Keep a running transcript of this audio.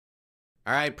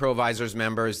All right, ProVisors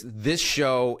members, this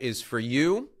show is for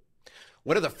you.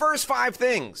 What are the first 5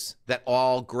 things that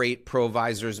all great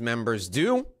ProVisors members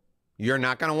do? You're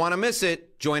not going to want to miss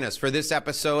it. Join us for this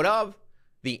episode of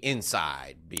the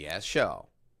Inside BS Show.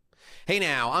 Hey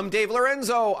now, I'm Dave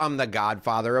Lorenzo. I'm the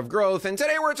godfather of growth, and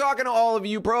today we're talking to all of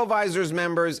you ProVisors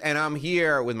members, and I'm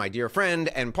here with my dear friend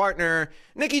and partner,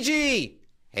 Nikki G.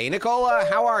 Hey, Nicola,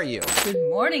 how are you? Good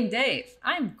morning, Dave.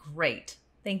 I'm great.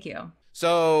 Thank you.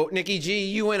 So, Nikki G,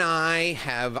 you and I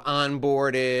have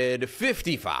onboarded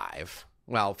 56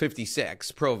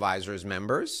 ProVisors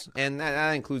members, and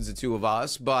that includes the two of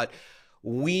us, but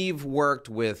we've worked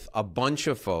with a bunch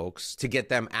of folks to get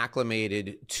them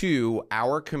acclimated to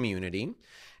our community,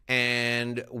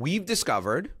 and we've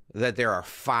discovered that there are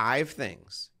 5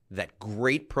 things that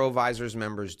great ProVisors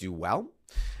members do well,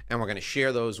 and we're going to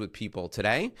share those with people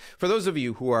today. For those of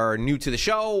you who are new to the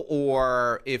show,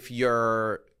 or if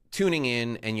you're tuning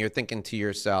in and you're thinking to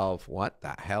yourself, what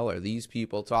the hell are these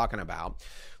people talking about?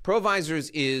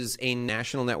 ProVisors is a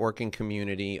national networking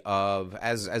community of,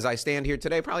 as I stand here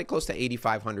today, probably close to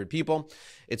 8,500 people.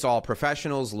 It's all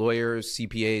professionals, lawyers,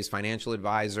 CPAs, financial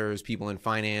advisors, people in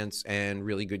finance, and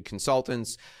really good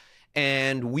consultants.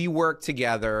 And we work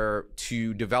together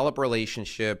to develop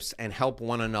relationships and help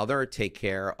one another take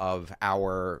care of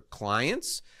our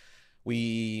clients.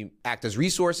 We act as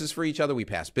resources for each other. We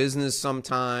pass business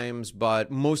sometimes,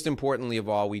 but most importantly of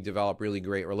all, we develop really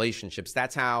great relationships.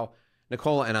 That's how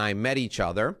Nicola and I met each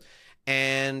other.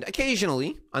 And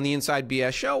occasionally on the Inside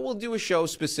BS Show, we'll do a show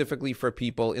specifically for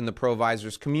people in the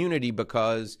ProVisors community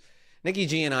because Nikki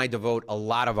G and I devote a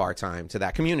lot of our time to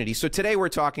that community. So today we're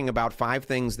talking about 5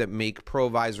 things that make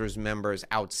ProVisors members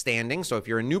outstanding. So if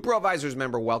you're a new ProVisors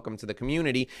member, welcome to the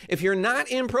community. If you're not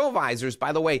in ProVisors,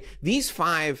 by the way, these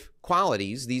 5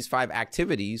 qualities, these 5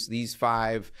 activities, these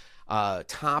 5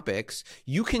 topics,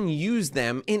 you can use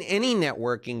them in any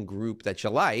networking group that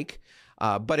you like.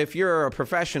 But if you're a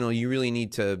professional, you really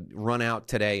need to run out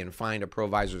today and find a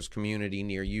ProVisors community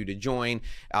near you to join.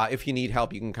 If you need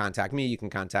help, you can contact me. You can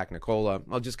contact Nicola.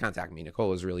 Well, just contact me.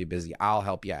 Nicola's really busy. I'll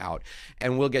help you out,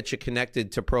 and we'll get you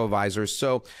connected to ProVisors.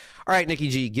 So, all right, Nikki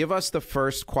G, give us the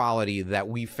first quality that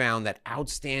we found that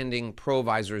outstanding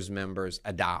ProVisors members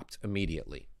adopt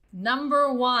immediately.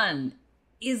 Number 1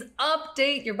 is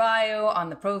update your bio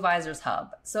on the ProVisors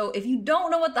Hub. So if you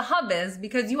don't know what the Hub is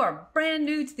because you are brand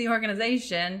new to the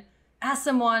organization, ask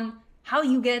someone how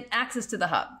you get access to the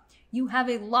Hub. You have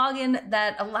a login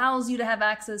that allows you to have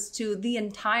access to the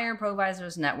entire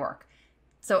ProVisors network.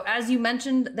 So as you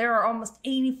mentioned, there are almost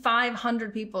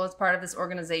 8,500 people as part of this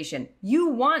organization. You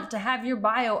want to have your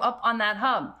bio up on that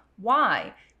Hub.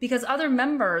 Why? Because other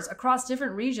members across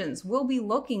different regions will be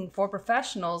looking for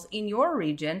professionals in your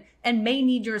region and may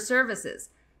need your services,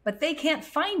 but they can't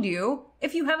find you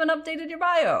if you haven't updated your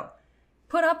bio.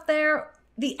 Put up there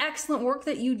the excellent work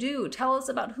that you do. Tell us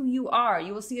about who you are.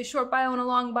 You will see a short bio and a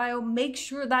long bio. Make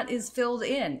sure that is filled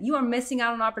in. You are missing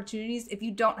out on opportunities if you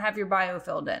don't have your bio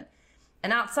filled in.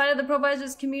 And outside of the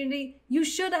ProVisors community, you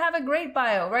should have a great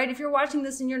bio, right? If you're watching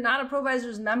this and you're not a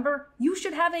ProVisors member, you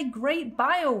should have a great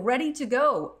bio ready to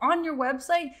go. On your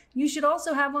website, you should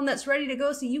also have one that's ready to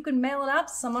go so you can mail it out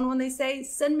to someone when they say,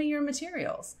 send me your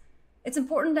materials. It's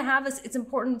important to have this. It's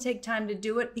important to take time to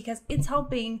do it because it's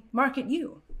helping market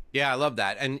you. Yeah, I love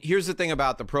that. And here's the thing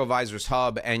about the ProVisors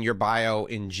Hub and your bio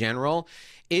in general.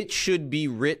 It should be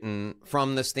written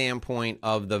from the standpoint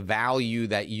of the value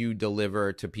that you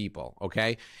deliver to people,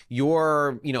 okay?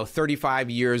 Your, 35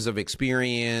 years of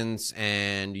experience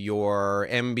and your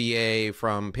MBA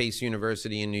from Pace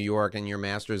University in New York and your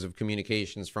Master's of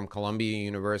Communications from Columbia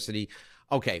University,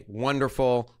 okay,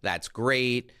 wonderful, that's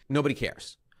great. Nobody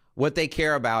cares. What they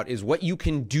care about is what you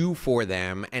can do for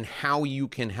them and how you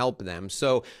can help them.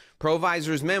 So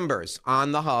ProVisors members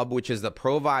on the Hub, which is the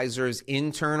ProVisors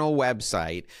internal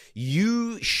website,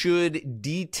 you should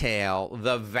detail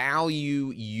the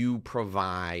value you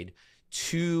provide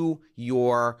to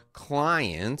your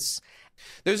clients.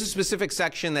 There's a specific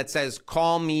section that says,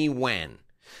 call me when.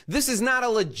 This is not a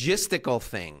logistical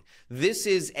thing. This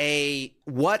is a,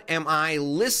 what am I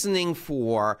listening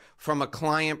for from a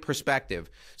client perspective?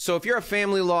 So if you're a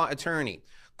family law attorney,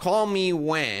 call me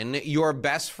when your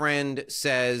best friend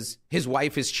says his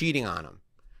wife is cheating on him.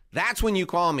 That's when you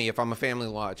call me if I'm a family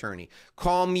law attorney.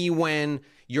 Call me when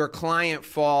your client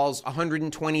falls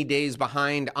 120 days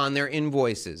behind on their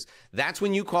invoices. That's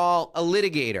when you call a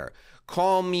litigator.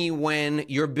 Call me when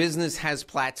your business has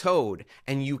plateaued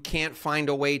and you can't find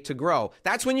a way to grow.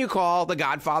 That's when you call the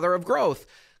godfather of growth.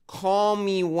 Call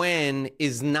me when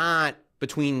is not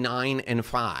between 9 and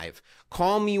 5.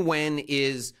 Call me when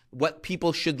is what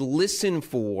people should listen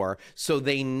for so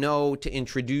they know to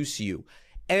introduce you.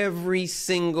 Every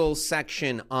single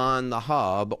section on the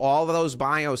hub, all of those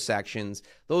bio sections,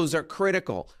 those are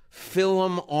critical. Fill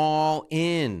them all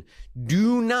in.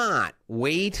 Do not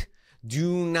wait.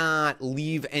 Do not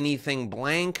leave anything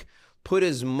blank. Put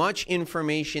as much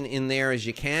information in there as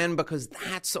you can, because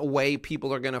that's a way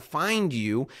people are going to find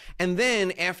you. And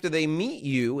then after they meet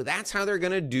you, that's how they're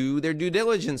going to do their due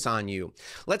diligence on you.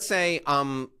 Let's say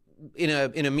in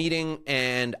a meeting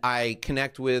and I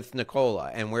connect with Nicola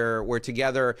and we're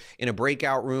together in a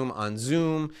breakout room on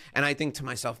Zoom, and I think to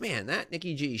myself, man, that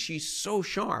Nikki G, she's so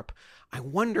sharp. I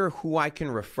wonder who I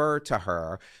can refer to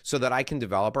her so that I can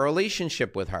develop a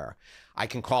relationship with her. I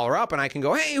can call her up and I can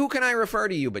go, hey, who can I refer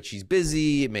to you? But she's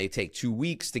busy. It may take 2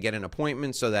 weeks to get an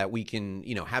appointment so that we can,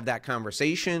 have that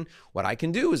conversation. What I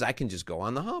can do is I can just go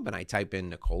on the hub and I type in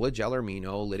Nicola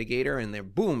Gellermino, litigator, and there,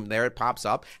 boom, there it pops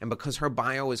up. And because her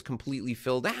bio is completely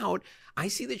filled out, I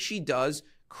see that she does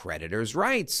creditors'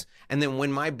 rights. And then when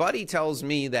my buddy tells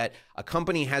me that a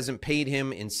company hasn't paid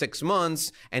him in 6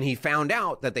 months and he found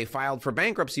out that they filed for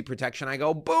bankruptcy protection, I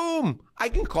go, boom, I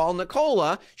can call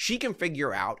Nicola. She can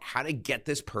figure out how to get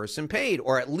this person paid,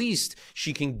 or at least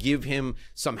she can give him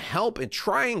some help in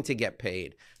trying to get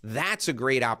paid. That's a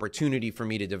great opportunity for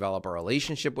me to develop a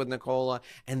relationship with Nicola,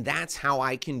 and that's how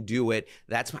I can do it.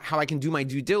 That's how I can do my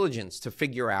due diligence to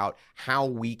figure out how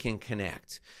we can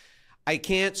connect. I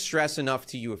can't stress enough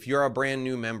to you, if you're a brand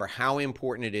new member, how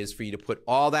important it is for you to put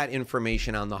all that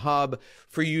information on the hub,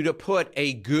 for you to put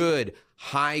a good,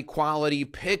 high quality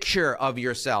picture of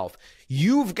yourself.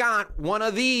 You've got one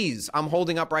of these I'm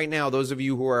holding up right now. Those of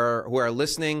you who are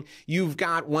listening, you've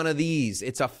got one of these.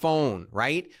 It's a phone,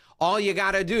 right? All you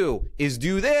got to do is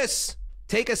do this.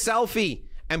 Take a selfie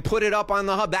and put it up on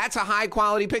the hub. That's a high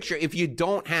quality picture. If you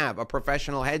don't have a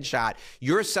professional headshot,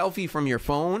 your selfie from your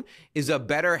phone is a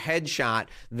better headshot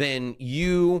than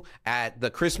you at the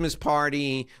Christmas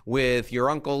party with your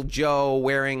Uncle Joe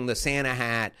wearing the Santa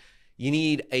hat. You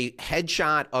need a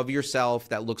headshot of yourself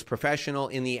that looks professional.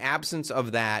 In the absence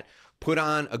of that, put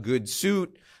on a good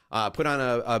suit. Put on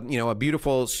a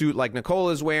beautiful suit like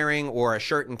Nicola's wearing, or a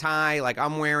shirt and tie like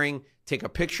I'm wearing. Take a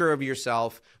picture of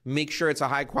yourself. Make sure it's a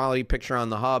high quality picture on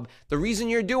the hub. The reason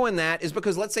you're doing that is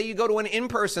because, let's say you go to an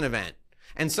in-person event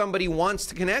and somebody wants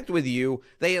to connect with you,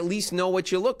 they at least know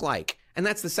what you look like. And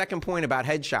that's the second point about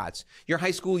headshots. Your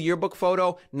high school yearbook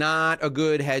photo, not a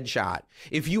good headshot.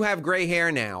 If you have gray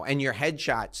hair now and your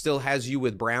headshot still has you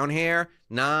with brown hair,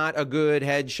 not a good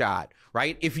headshot,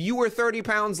 right? If you were 30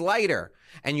 pounds lighter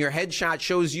and your headshot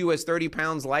shows you as 30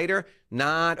 pounds lighter,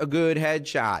 not a good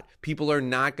headshot. People are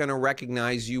not going to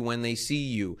recognize you when they see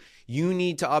you. You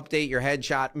need to update your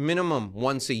headshot minimum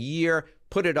once a year.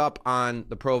 Put it up on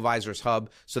the ProVisors Hub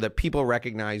so that people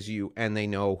recognize you and they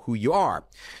know who you are.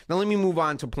 Now let me move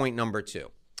on to point number 2.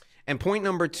 And point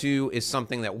number 2 is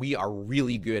something that we are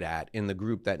really good at in the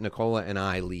group that Nicola and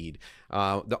I lead.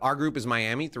 Our group is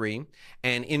Miami 3,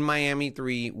 and in Miami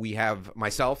 3, we have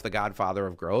myself, the godfather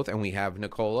of growth, and we have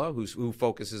Nicola, who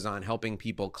focuses on helping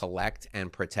people collect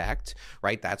and protect,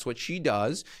 right? That's what she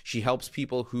does. She helps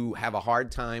people who have a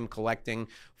hard time collecting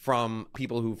from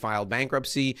people who filed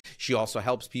bankruptcy. She also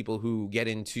helps people who get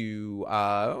into,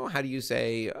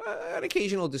 an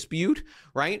occasional dispute,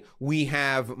 right? We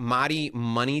have Madi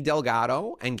Money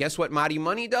Delgado, and guess what Madi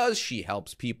Money does? She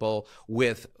helps people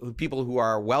who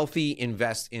are wealthy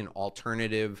invest in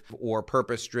alternative or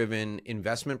purpose-driven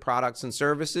investment products and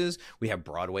services. We have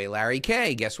Broadway Larry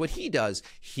K. Guess what he does?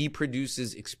 He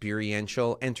produces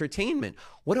experiential entertainment.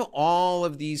 What do all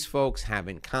of these folks have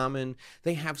in common?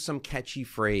 They have some catchy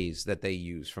phrase that they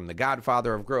use, from the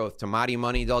godfather of growth to Madi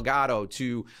Money Delgado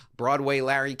to Broadway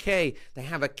Larry K. They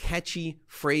have a catchy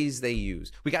phrase they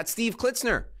use. We got Steve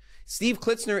Klitzner. Steve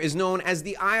Klitzner is known as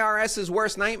the IRS's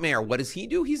worst nightmare. What does he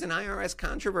do? He's an IRS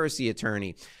controversy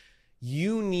attorney.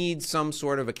 You need some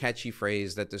sort of a catchy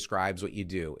phrase that describes what you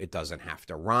do. It doesn't have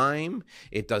to rhyme.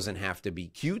 It doesn't have to be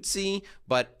cutesy,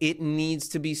 but it needs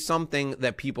to be something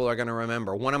that people are going to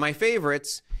remember. One of my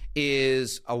favorites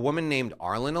is a woman named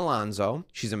Arlen Alonzo.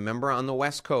 She's a member on the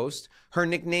West Coast. Her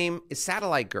nickname is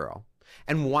Satellite Girl.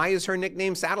 And why is her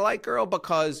nickname Satellite Girl?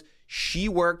 Because she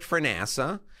worked for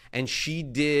NASA. And she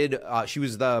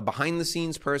was the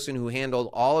behind-the-scenes person who handled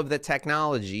all of the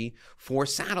technology for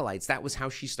satellites. That was how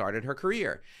she started her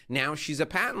career. Now she's a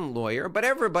patent lawyer, but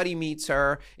everybody meets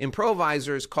her in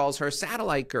ProVisors, calls her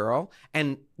Satellite Girl,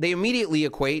 and they immediately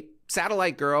equate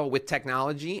Satellite Girl with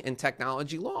technology and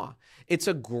technology law. It's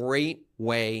a great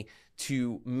way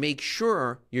to make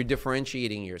sure you're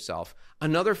differentiating yourself.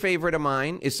 Another favorite of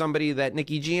mine is somebody that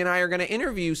Nikki G and I are going to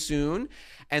interview soon,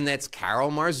 and that's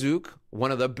Carol Marzouk,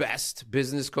 one of the best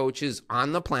business coaches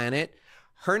on the planet.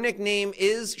 Her nickname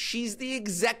is she's the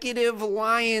executive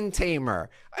lion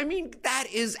tamer. I mean, that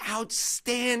is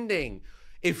outstanding.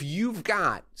 If you've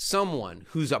got someone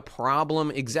who's a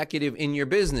problem executive in your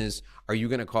business, are you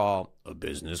going to call a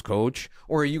business coach,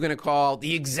 or are you going to call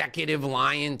the executive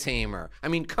lion tamer? I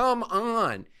mean, come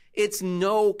on. It's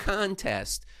no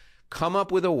contest. Come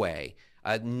up with a way,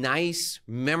 a nice,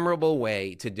 memorable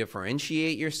way to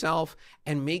differentiate yourself,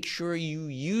 and make sure you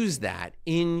use that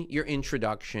in your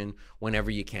introduction whenever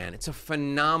you can. It's a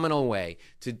phenomenal way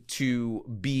to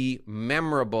be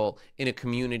memorable in a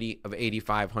community of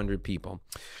 8,500 people.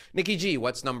 Nikki G,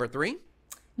 what's number 3?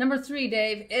 Number 3,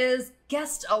 Dave, is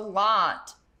guest a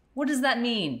lot. What does that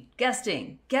mean?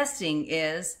 Guesting. Guesting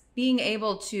is being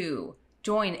able to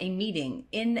join a meeting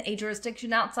in a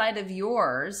jurisdiction outside of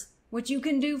yours, which you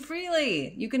can do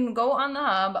freely. You can go on the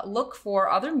hub, look for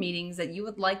other meetings that you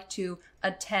would like to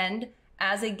attend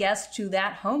as a guest to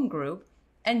that home group,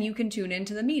 and you can tune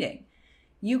into the meeting.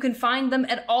 You can find them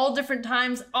at all different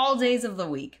times, all days of the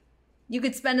week. You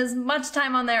could spend as much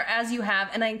time on there as you have,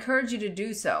 and I encourage you to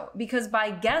do so, because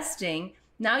by guesting,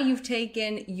 now you've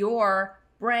taken your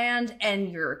brand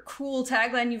and your cool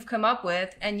tagline you've come up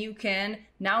with, and you can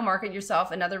now market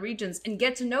yourself in other regions and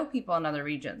get to know people in other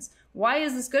regions. Why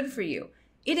is this good for you?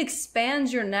 It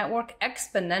expands your network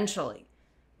exponentially.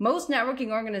 Most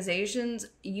networking organizations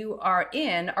you are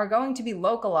in are going to be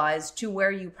localized to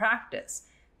where you practice.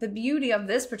 The beauty of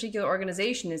this particular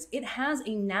organization is it has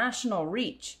a national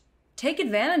reach. Take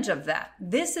advantage of that.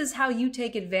 This is how you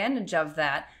take advantage of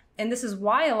that. And this is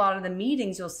why a lot of the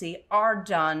meetings you'll see are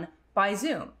done by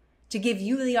Zoom, to give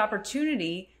you the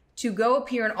opportunity to go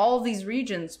appear in all of these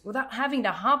regions without having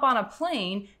to hop on a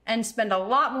plane and spend a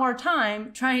lot more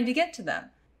time trying to get to them.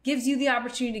 Gives you the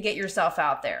opportunity to get yourself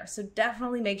out there. So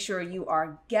definitely make sure you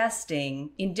are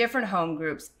guesting in different home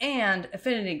groups and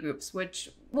affinity groups, which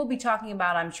we'll be talking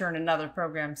about, I'm sure, in another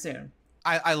program soon.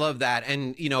 I love that.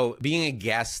 And, you know, being a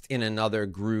guest in another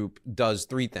group does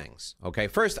 3 things. Okay.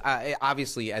 First,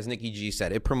 obviously, as Nikki G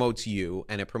said, it promotes you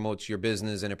and it promotes your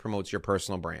business and it promotes your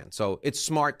personal brand. So it's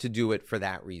smart to do it for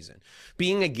that reason.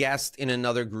 Being a guest in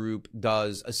another group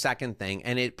does a second thing,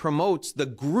 and it promotes the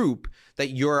group that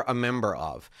you're a member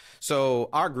of. So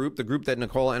our group, the group that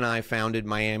Nicole and I founded,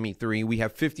 Miami 3, we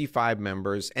have 55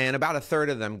 members, and about a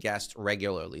third of them guest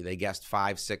regularly. They guest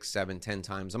 5, 6, 7, 10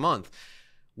 times a month.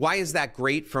 Why is that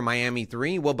great for Miami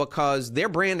 3? Well, because they're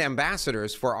brand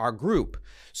ambassadors for our group.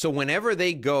 So whenever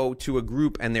they go to a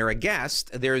group and they're a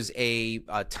guest, there's a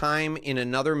time in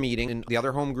another meeting, in the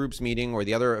other home groups meeting or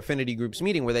the other affinity groups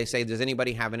meeting, where they say, does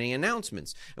anybody have any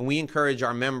announcements? And we encourage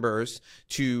our members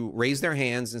to raise their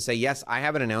hands and say, yes, I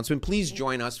have an announcement. Please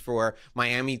join us for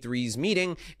Miami 3's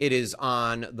meeting. It is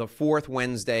on the 4th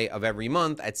Wednesday of every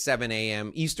month at 7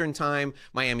 a.m. Eastern time.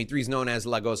 Miami 3 is known as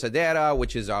La Gozadera,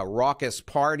 which is a raucous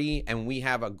party, and we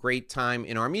have a great time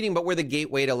in our meeting, but we're the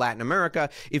gateway to Latin America.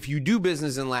 If you do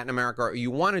business in Latin America, or you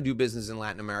want to do business in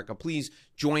Latin America, please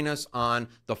join us on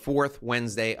the 4th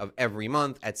Wednesday of every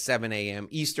month at 7 a.m.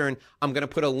 Eastern. I'm going to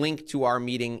put a link to our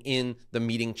meeting in the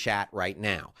meeting chat right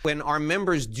now. When our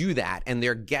members do that and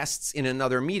they're guests in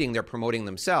another meeting, they're promoting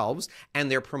themselves and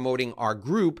they're promoting our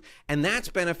group. And that's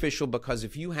beneficial because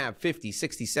if you have 50,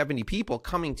 60, 70 people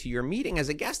coming to your meeting as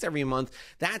a guest every month,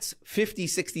 that's 50,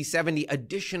 60, 70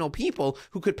 additional people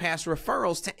who could pass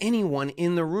referrals to anyone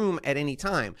in the room at any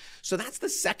time. So that's the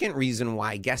second reason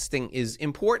why guesting is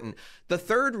important. The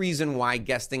third reason why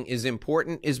guesting is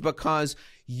important is because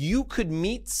you could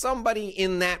meet somebody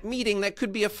in that meeting that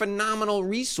could be a phenomenal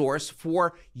resource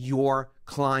for your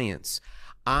clients.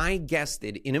 I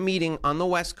guested in a meeting on the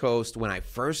West Coast when I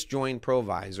first joined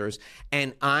ProVisors,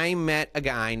 and I met a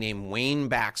guy named Wayne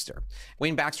Baxter.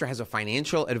 Wayne Baxter has a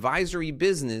financial advisory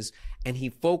business, and he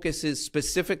focuses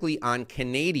specifically on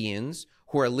Canadians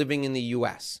who are living in the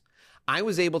U.S. I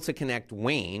was able to connect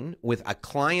Wayne with a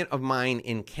client of mine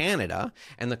in Canada,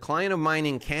 and the client of mine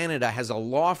in Canada has a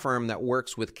law firm that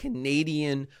works with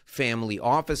Canadian family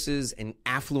offices and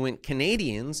affluent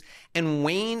Canadians, and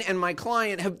Wayne and my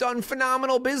client have done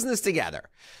phenomenal business together.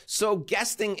 So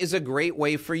guesting is a great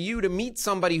way for you to meet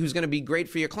somebody who's going to be great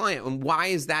for your client. And why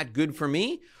is that good for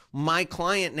me? My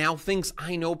client now thinks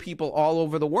I know people all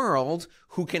over the world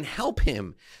who can help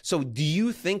him. So do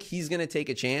you think he's going to take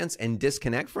a chance and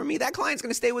disconnect from me? That client's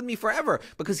going to stay with me forever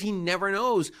because he never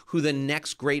knows who the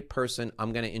next great person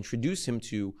I'm going to introduce him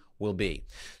to will be.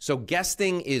 So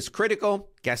guesting is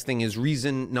critical. Guesting is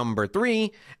reason number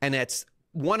 3, and that's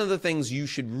one of the things you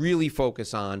should really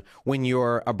focus on when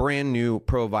you're a brand new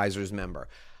ProVisors member.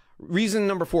 Thing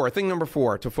number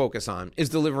four to focus on is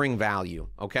delivering value,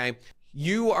 okay?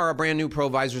 You are a brand new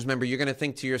ProVisors member. You're going to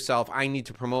think to yourself, I need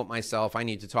to promote myself. I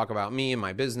need to talk about me and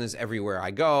my business everywhere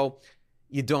I go.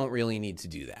 You don't really need to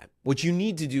do that. What you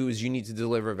need to do is you need to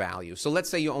deliver value. So let's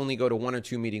say you only go to 1 or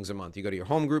 2 meetings a month. You go to your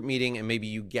home group meeting and maybe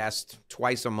you guest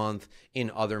twice a month in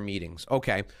other meetings.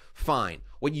 Okay, fine.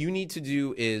 What you need to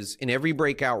do is in every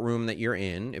breakout room that you're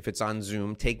in, if it's on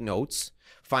Zoom, take notes.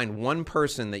 Find one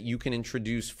person that you can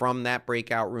introduce from that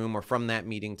breakout room or from that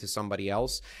meeting to somebody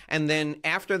else. And then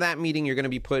after that meeting, you're going to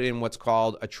be put in what's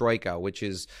called a troika, which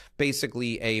is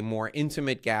basically a more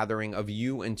intimate gathering of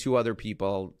you and 2 other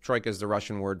people. Troika is the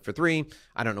Russian word for 3.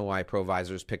 I don't know why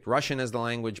ProVisors picked Russian as the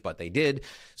language, but they did.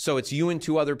 So it's you and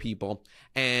 2 other people,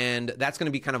 and that's going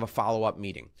to be kind of a follow-up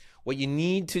meeting. What you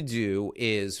need to do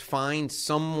is find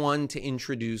someone to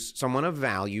introduce, someone of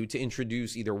value to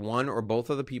introduce either one or both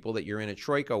of the people that you're in a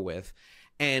troika with,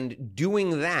 and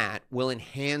doing that will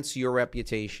enhance your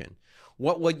reputation.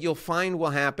 What you'll find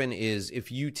will happen is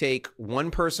if you take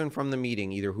one person from the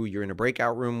meeting, either who you're in a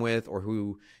breakout room with or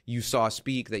who you saw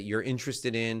speak that you're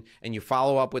interested in, and you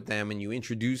follow up with them and you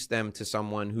introduce them to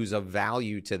someone who's of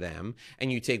value to them,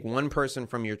 and you take one person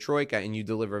from your troika and you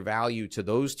deliver value to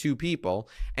those 2 people,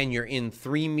 and you're in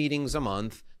 3 meetings a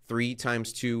month, 3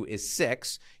 times 2 is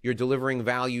 6, you're delivering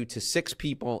value to 6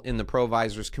 people in the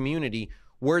ProVisors community.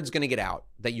 Word's going to get out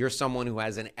that you're someone who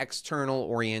has an external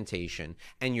orientation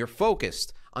and you're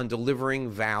focused on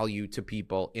delivering value to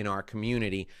people in our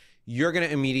community. You're going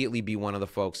to immediately be one of the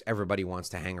folks everybody wants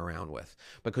to hang around with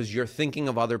because you're thinking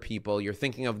of other people. You're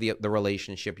thinking of the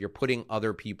relationship. You're putting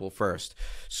other people first.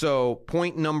 So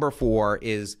point number 4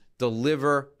 is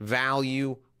deliver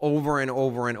value over and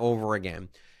over and over again.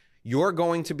 You're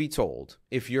going to be told,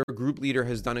 if your group leader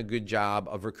has done a good job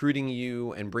of recruiting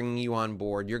you and bringing you on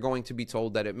board, you're going to be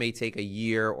told that it may take a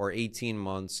year or 18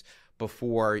 months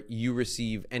before you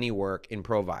receive any work in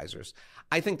ProVisors.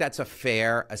 I think that's a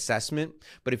fair assessment,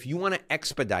 but if you want to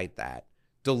expedite that,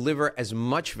 deliver as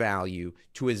much value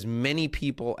to as many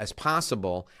people as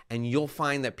possible, and you'll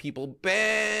find that people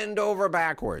bend over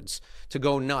backwards to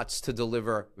go nuts to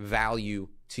deliver value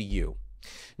to you.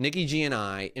 Nikki G and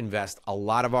I invest a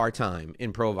lot of our time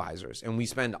in ProVisors, and we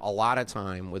spend a lot of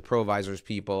time with ProVisors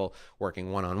people,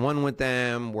 working one-on-one with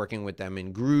them, working with them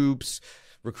in groups,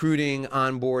 recruiting,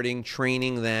 onboarding,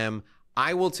 training them.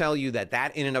 I will tell you that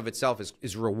in and of itself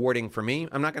is rewarding for me.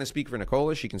 I'm not going to speak for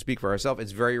Nicola. She can speak for herself.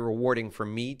 It's very rewarding for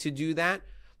me to do that.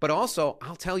 But also,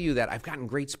 I'll tell you that I've gotten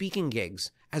great speaking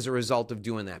gigs as a result of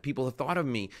doing that. People have thought of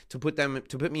me to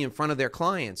put me in front of their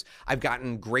clients. I've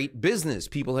gotten great business.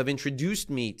 People have introduced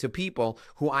me to people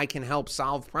who I can help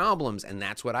solve problems, and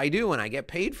that's what I do, and I get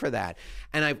paid for that.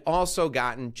 And I've also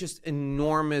gotten just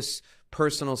enormous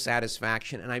personal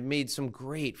satisfaction, and I've made some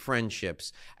great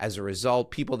friendships as a result.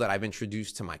 People that I've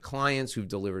introduced to my clients who've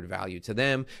delivered value to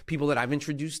them, people that I've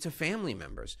introduced to family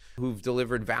members who've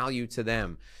delivered value to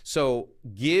them. So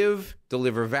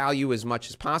deliver value as much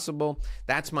as possible.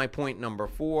 That's my point number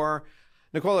 4.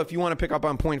 Nicola, if you want to pick up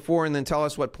on point 4 and then tell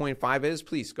us what point 5 is,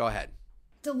 please go ahead.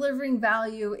 Delivering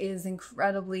value is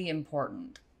incredibly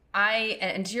important.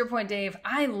 And to your point, Dave,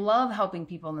 I love helping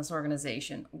people in this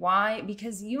organization. Why?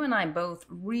 Because you and I both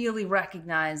really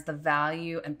recognize the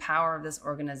value and power of this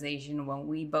organization when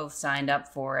we both signed up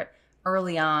for it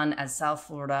early on as South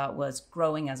Florida was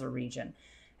growing as a region.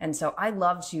 And so I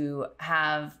love to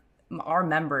have our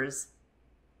members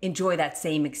enjoy that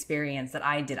same experience that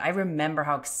I did. I remember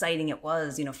how exciting it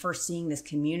was, first seeing this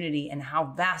community and how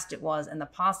vast it was and the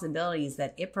possibilities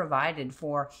that it provided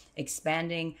for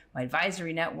expanding my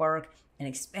advisory network and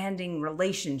expanding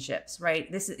relationships, right?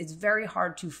 It's very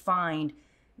hard to find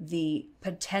the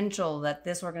potential that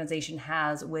this organization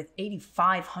has with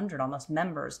 8,500 almost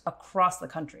members across the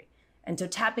country. And so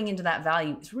tapping into that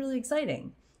value is really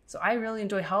exciting. So I really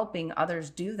enjoy helping others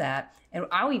do that. And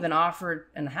I'll even offer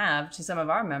and have to some of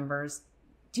our members,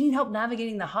 do you need help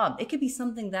navigating the hub? It could be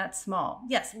something that small.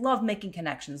 Yes, love making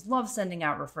connections, love sending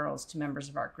out referrals to members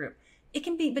of our group. It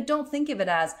can be, but don't think of it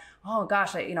as, oh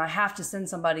gosh, I have to send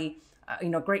somebody,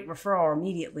 great referral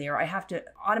immediately, or I have to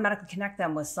automatically connect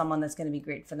them with someone that's going to be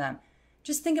great for them.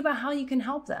 Just think about how you can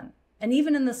help them. And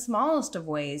even in the smallest of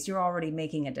ways, you're already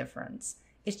making a difference.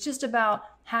 It's just about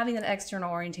having an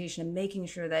external orientation and making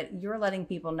sure that you're letting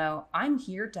people know I'm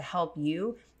here to help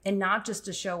you and not just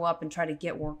to show up and try to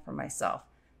get work for myself.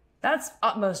 That's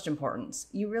utmost importance.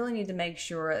 You really need to make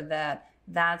sure that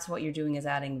that's what you're doing is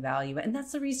adding value. And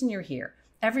that's the reason you're here.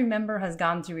 Every member has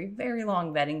gone through a very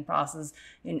long vetting process.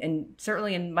 And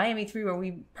certainly in Miami 3, where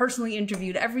we personally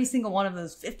interviewed every single one of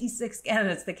those 56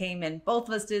 candidates that came in. Both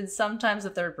of us did, sometimes a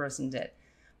third person did.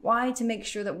 Why? To make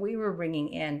sure that we were bringing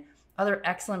in other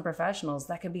excellent professionals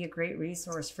that could be a great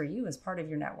resource for you as part of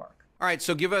your network. All right,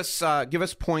 so give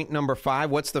us point number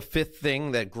 5. What's the 5th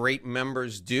thing that great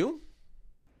members do?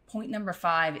 Point number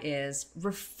 5 is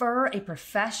refer a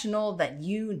professional that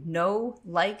you know,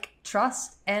 like,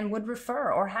 trust, and would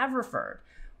refer or have referred.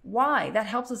 Why? That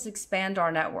helps us expand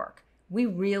our network. We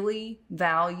really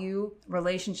value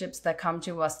relationships that come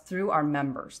to us through our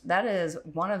members. That is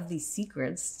one of the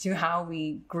secrets to how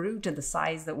we grew to the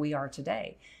size that we are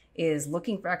today, is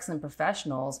looking for excellent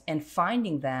professionals and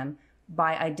finding them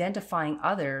by identifying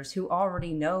others who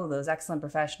already know those excellent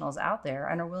professionals out there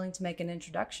and are willing to make an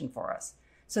introduction for us.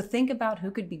 So think about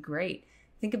who could be great.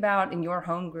 Think about in your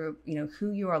home group,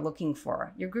 who you are looking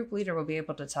for. Your group leader will be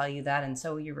able to tell you that, and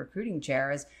so your recruiting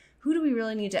chair is, who do we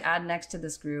really need to add next to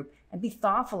this group? And be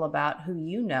thoughtful about who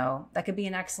you know that could be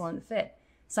an excellent fit.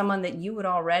 Someone that you would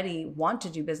already want to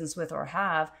do business with or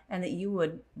have, and that you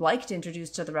would like to introduce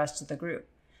to the rest of the group.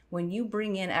 When you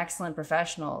bring in excellent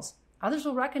professionals, others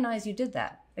will recognize you did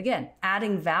that. Again,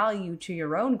 adding value to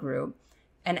your own group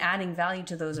and adding value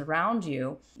to those around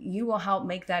you, you will help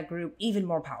make that group even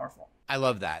more powerful. I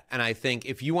love that. And I think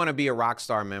if you want to be a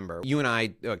Rockstar member, you and I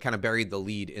kind of buried the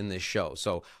lead in this show.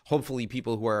 So hopefully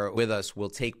people who are with us will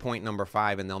take point number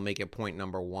 5 and they'll make it point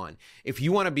number 1. If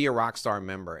you want to be a Rockstar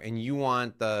member and you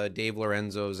want the Dave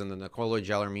Lorenzos and the Nicola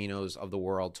Gellerminos of the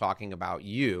world talking about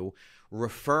you,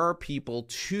 refer people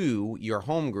to your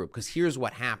home group, because here's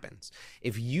what happens.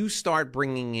 If you start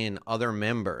bringing in other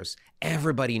members,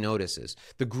 everybody notices.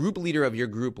 The group leader of your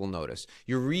group will notice.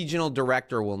 Your regional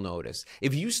director will notice.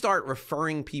 If you start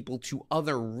referring people to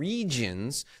other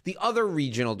regions, the other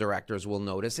regional directors will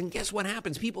notice. And guess what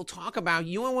happens? People talk about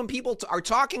you. And when people are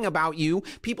talking about you,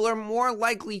 people are more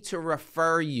likely to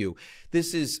refer you.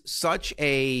 This is such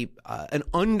an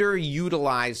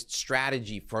underutilized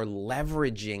strategy for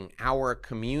leveraging our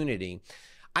community.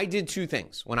 I did 2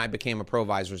 things when I became a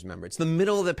ProVisors member. It's the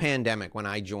middle of the pandemic when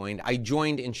I joined. I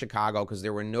joined in Chicago because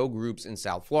there were no groups in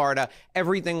South Florida.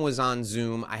 Everything was on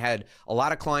Zoom. I had a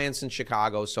lot of clients in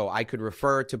Chicago, so I could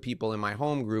refer to people in my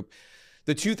home group.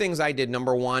 The 2 things I did,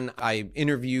 number 1, I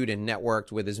interviewed and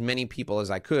networked with as many people as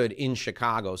I could in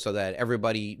Chicago so that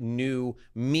everybody knew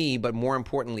me, but more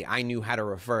importantly, I knew how to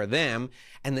refer them.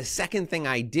 And the second thing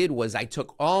I did was I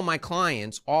took all my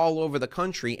clients all over the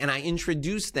country and I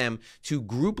introduced them to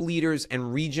group leaders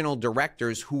and regional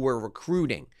directors who were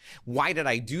recruiting. Why did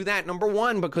I do that? Number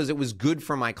 1, because it was good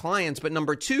for my clients, but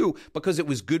number 2, because it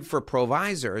was good for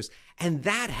ProVisors. And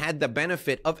that had the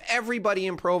benefit of everybody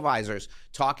in ProVisors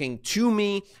talking to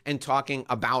me and talking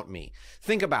about me.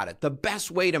 Think about it. The best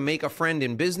way to make a friend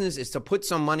in business is to put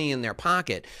some money in their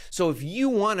pocket. So if you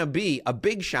want to be a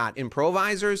big shot in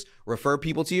ProVisors, refer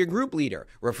people to your group leader,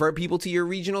 refer people to your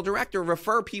regional director,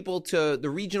 refer people to the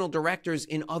regional directors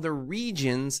in other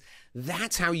regions.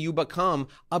 That's how you become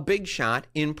a big shot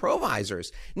in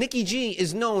ProVisors. Nikki G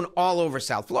is known all over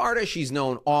South Florida. She's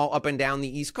known all up and down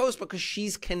the East Coast because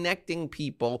she's connecting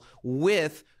people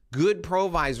with good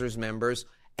ProVisors members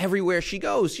everywhere she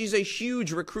goes. She's a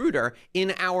huge recruiter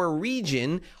in our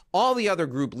region. All the other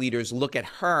group leaders look at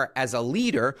her as a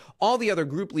leader. All the other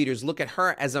group leaders look at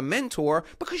her as a mentor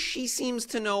because she seems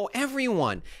to know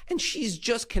everyone. And she's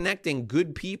just connecting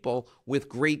good people with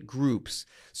great groups.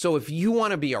 So if you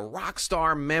want to be a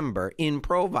Rockstar member in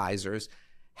ProVisors,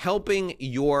 helping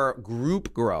your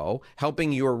group grow,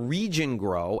 helping your region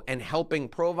grow, and helping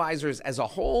ProVisors as a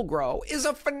whole grow is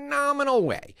a phenomenal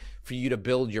way for you to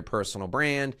build your personal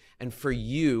brand and for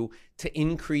you to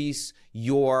increase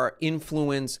your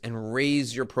influence and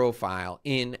raise your profile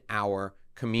in our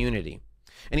community.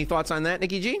 Any thoughts on that,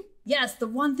 Nikki G? Yes, the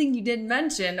one thing you didn't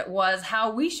mention was how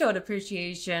we showed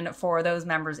appreciation for those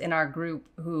members in our group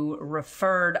who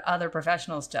referred other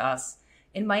professionals to us.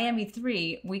 In Miami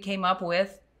 3, we came up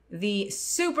with the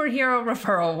Superhero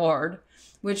Referral Award,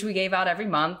 which we gave out every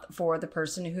month for the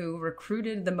person who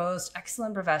recruited the most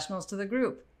excellent professionals to the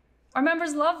group. Our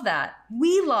members love that.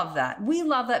 We love that. We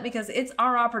love that because it's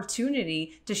our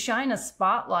opportunity to shine a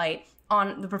spotlight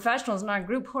on the professionals in our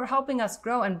group who are helping us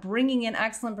grow and bringing in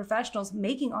excellent professionals,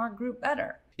 making our group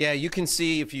better. Yeah, you can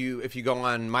see if you go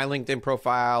on my LinkedIn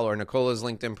profile or Nicola's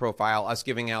LinkedIn profile, us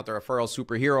giving out the Referral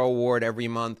Superhero Award every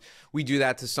month. We do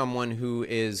that to someone who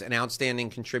is an outstanding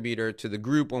contributor to the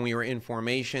group. When we were in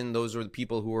formation, those were the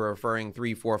people who were referring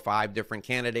 3, 4, 5 different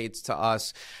candidates to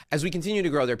us. As we continue to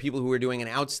grow, there are people who are doing an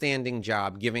outstanding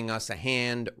job, giving us a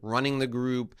hand, running the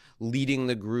group, leading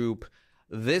the group.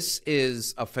 This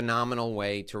is a phenomenal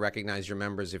way to recognize your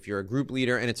members if you're a group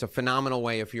leader, and it's a phenomenal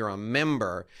way if you're a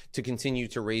member to continue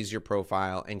to raise your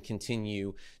profile and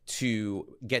continue to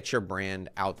get your brand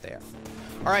out there.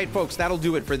 All right, folks, that'll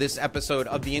do it for this episode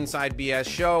of the Inside BS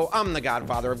Show. I'm the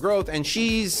Godfather of Growth, and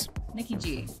she's Nikki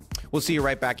G. We'll see you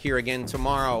right back here again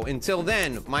tomorrow. Until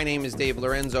then, my name is Dave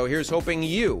Lorenzo. Here's hoping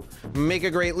you make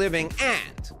a great living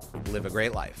and live a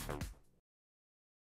great life.